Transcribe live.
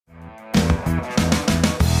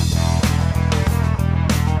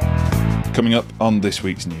Coming up on this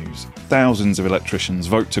week's news, thousands of electricians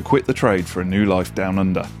vote to quit the trade for a new life down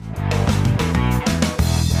under.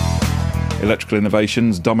 Electrical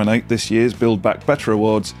innovations dominate this year's Build Back Better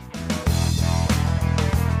Awards.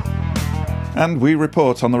 And we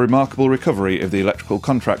report on the remarkable recovery of the electrical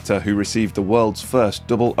contractor who received the world's first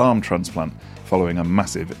double arm transplant following a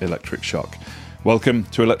massive electric shock. Welcome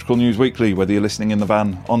to Electrical News Weekly, whether you're listening in the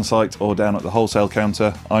van, on site or down at the wholesale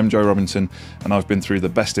counter. I'm Joe Robinson and I've been through the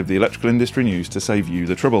best of the electrical industry news to save you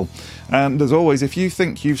the trouble. And as always, if you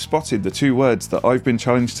think you've spotted the two words that I've been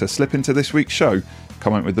challenged to slip into this week's show,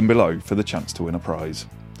 comment with them below for the chance to win a prize.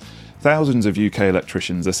 Thousands of UK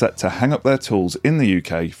electricians are set to hang up their tools in the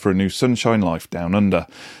UK for a new sunshine life down under.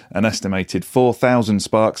 An estimated 4,000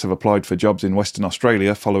 sparks have applied for jobs in Western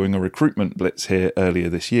Australia following a recruitment blitz here earlier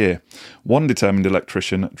this year. One determined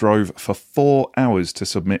electrician drove for 4 hours to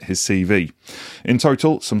submit his CV. In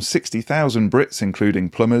total, some 60,000 Brits, including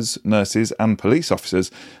plumbers, nurses and police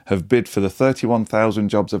officers, have bid for the 31,000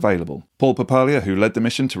 jobs available. Paul Papalia, who led the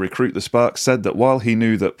mission to recruit the sparks, said that while he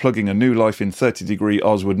knew that plugging a new life in 30-degree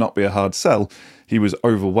Oz would not be a hard sell, he was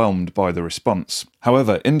overwhelmed by the response.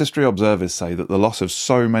 However, industry observers say that the loss of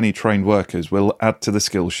so many trained workers will add to the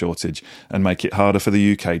skills shortage and make it harder for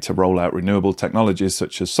the UK to roll out renewable technologies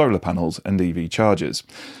such as solar panels and EV chargers.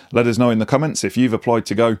 Let us know in the comments if you've applied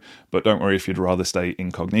to go, but don't worry if you'd rather stay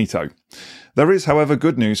incognito. There is, however,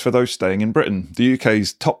 good news for those staying in Britain. The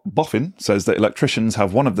UK's top boffin says that electricians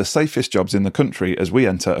have one of the safest jobs in the country as we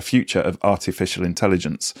enter a future of artificial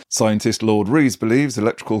intelligence. Scientist Lord Rees believes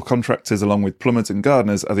electrical contractors along with plumbers and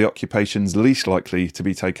gardeners are the occupations least likely to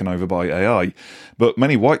be taken over by AI. But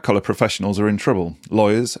many white-collar professionals are in trouble.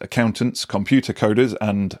 Lawyers, accountants, computer coders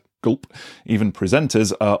and even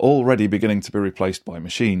presenters are already beginning to be replaced by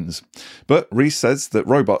machines. But Rees says that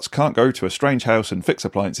robots can't go to a strange house and fix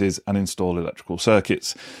appliances and install electrical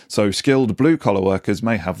circuits, so skilled blue-collar workers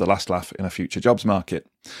may have the last laugh in a future jobs market.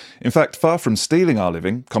 In fact, far from stealing our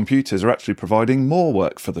living, computers are actually providing more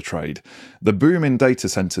work for the trade. The boom in data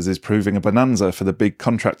centres is proving a bonanza for the big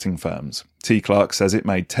contracting firms. T. Clark says it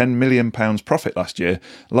made £10 million profit last year,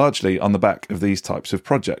 largely on the back of these types of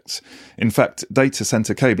projects. In fact, data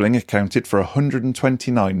centre cabling accounted for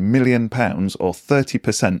 £129 million, or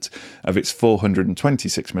 30% of its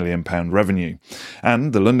 £426 million revenue.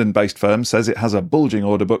 And the London-based firm says it has a bulging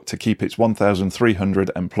order book to keep its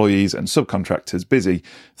 1,300 employees and subcontractors busy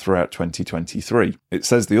throughout 2023. It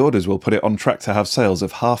says the orders will put it on track to have sales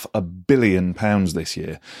of £500 million this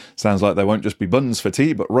year. Sounds like there won't just be buns for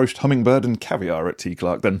tea, but roast hummingbird and caviar at T.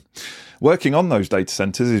 Clark then. Working on those data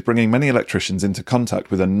centres is bringing many electricians into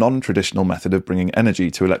contact with a non-traditional method of bringing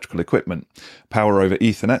energy to electrical equipment. Power over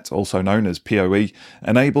Ethernet, also known as PoE,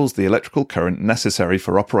 enables the electrical current necessary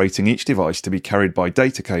for operating each device to be carried by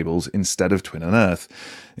data cables instead of twin and earth.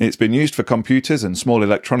 It's been used for computers and small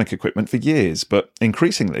electronic equipment for years, but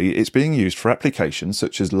increasingly it's being used for applications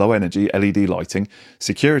such as low-energy LED lighting,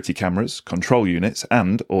 security cameras, control units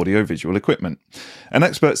and audio-visual equipment. An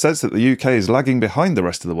expert says that the UK is lagging behind the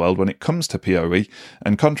rest of the world when it comes to PoE,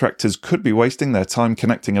 and contractors could be wasting their time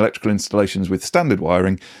connecting electrical installations with standard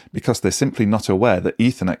wiring because they're simply not aware that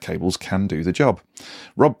Ethernet cables can do the job.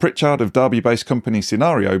 Rob Pritchard of Derby-based company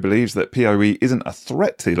Scenario believes that PoE isn't a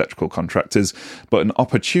threat to electrical contractors, but an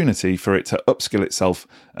opportunity for it to upskill itself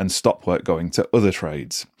and stop work going to other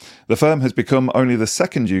trades. The firm has become only the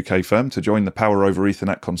second UK firm to join the Power over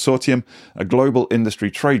Ethernet Consortium, a global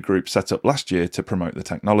industry trade group set up last year to promote the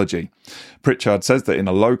technology. Pritchard says that in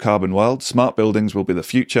a low-carbon world, smart buildings will be the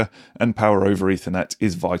future, and Power over Ethernet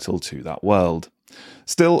is vital to that world.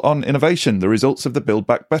 Still on innovation, the results of the Build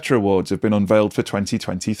Back Better Awards have been unveiled for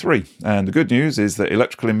 2023, and the good news is that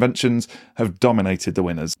electrical inventions have dominated the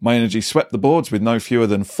winners. My Energy swept the boards with no fewer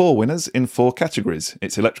than 4 winners in 4 categories.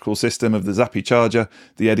 Its electrical system of the Zappi charger,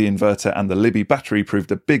 the Eddy inverter and the Libby battery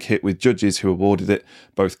proved a big hit with judges who awarded it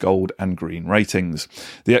both gold and green ratings.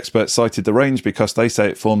 The experts cited the range because they say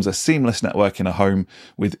it forms a seamless network in a home,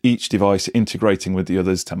 with each device integrating with the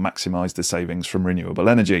others to maximise the savings from renewable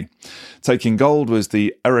energy. Taking gold was the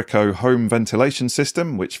Erico home ventilation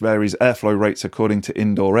system, which varies airflow rates according to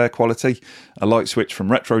indoor air quality. A light switch from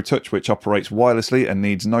RetroTouch, which operates wirelessly and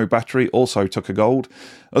needs no battery, also took a gold.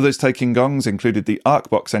 Others taking gongs included the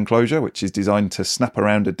ArcBox enclosure, which is designed to snap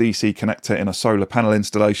around a DC connector in a solar panel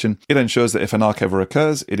installation. It ensures that if an arc ever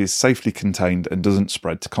occurs, it is safely contained and doesn't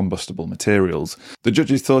spread to combustible materials. The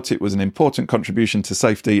judges thought it was an important contribution to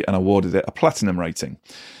safety and awarded it a platinum rating.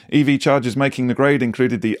 EV chargers making the grade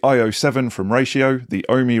included the IO7 from Ratio, Ratio, the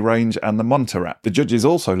Omi range and the Montserrat. The judges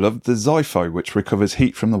also loved the Zypho, which recovers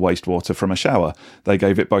heat from the wastewater from a shower. They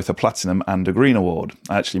gave it both a Platinum and a Green award.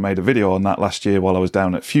 I actually made a video on that last year while I was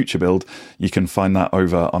down at Future Build. You can find that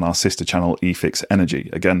over on our sister channel eFix Energy.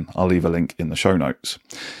 Again, I'll leave a link in the show notes.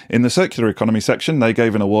 In the circular economy section, they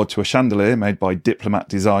gave an award to a chandelier made by Diplomat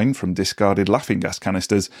Design from discarded laughing gas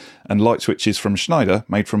canisters and light switches from Schneider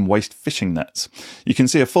made from waste fishing nets. You can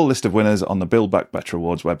see a full list of winners on the Build Back Better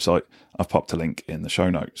Awards website. I've popped a link in the show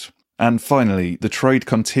notes. And finally, the trade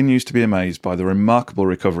continues to be amazed by the remarkable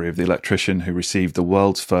recovery of the electrician who received the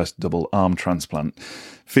world's first double arm transplant.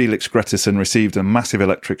 Felix Gretesen received a massive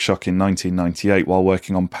electric shock in 1998 while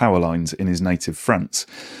working on power lines in his native France.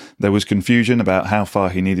 There was confusion about how far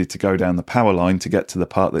he needed to go down the power line to get to the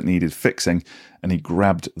part that needed fixing, and he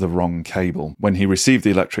grabbed the wrong cable. When he received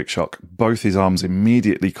the electric shock, both his arms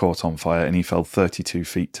immediately caught on fire and he fell 32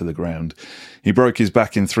 feet to the ground. He broke his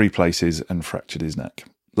back in 3 places and fractured his neck.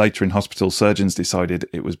 Later in hospital, surgeons decided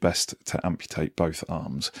it was best to amputate both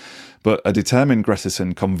arms. But a determined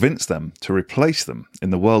Gretesen convinced them to replace them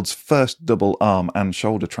in the world's first double arm and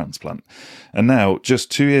shoulder transplant. And now, just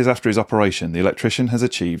 2 years after his operation, the electrician has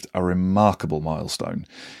achieved a remarkable milestone.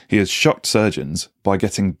 He has shocked surgeons by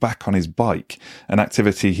getting back on his bike, an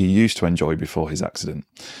activity he used to enjoy before his accident.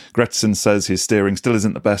 Gretesen says his steering still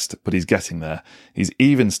isn't the best, but he's getting there. He's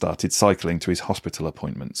even started cycling to his hospital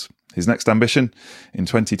appointments. His next ambition? In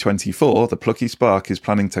 2024, the plucky spark is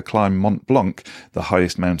planning to climb Mont Blanc, the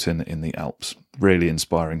highest mountain in the Alps. Really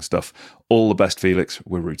inspiring stuff. All the best, Felix.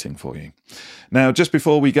 We're rooting for you. Now, just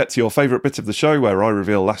before we get to your favourite bit of the show, where I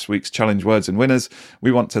reveal last week's challenge words and winners,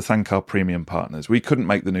 we want to thank our premium partners. We couldn't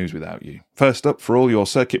make the news without you. First up, for all your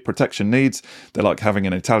circuit protection needs, they're like having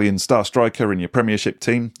an Italian star striker in your Premiership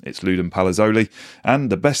team. It's Ludon Palazzoli. And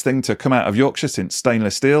the best thing to come out of Yorkshire since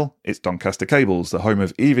stainless steel, it's Doncaster Cables, the home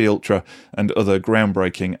of EV Ultra and other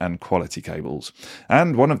groundbreaking and quality cables.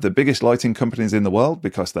 And one of the biggest lighting companies in the world,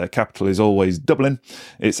 because their capital is always Dublin,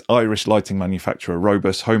 it's Irish lighting manufacturer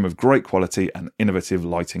Robus, home of great quality and innovative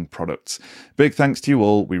lighting products. Big thanks to you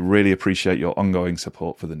all. We really appreciate your ongoing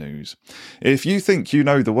support for the news. If you think you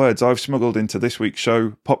know the words I've smuggled into this week's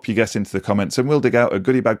show, pop your guess into the comments and we'll dig out a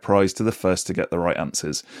goodie bag prize to the first to get the right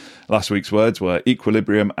answers. Last week's words were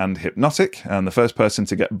equilibrium and hypnotic, and the first person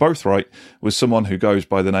to get both right was someone who goes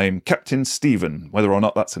by the name Captain Stephen. Whether or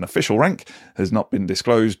not that's an official rank has not been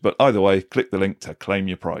disclosed, but either way, click the link to claim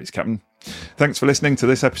your prize, Captain. Thanks for listening to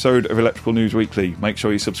this episode of Electrical News Weekly. Make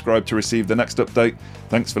sure you subscribe to receive the next update.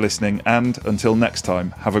 Thanks for listening, and until next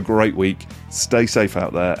time, have a great week, stay safe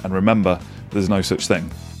out there, and remember, there's no such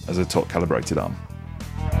thing as a torque calibrated arm.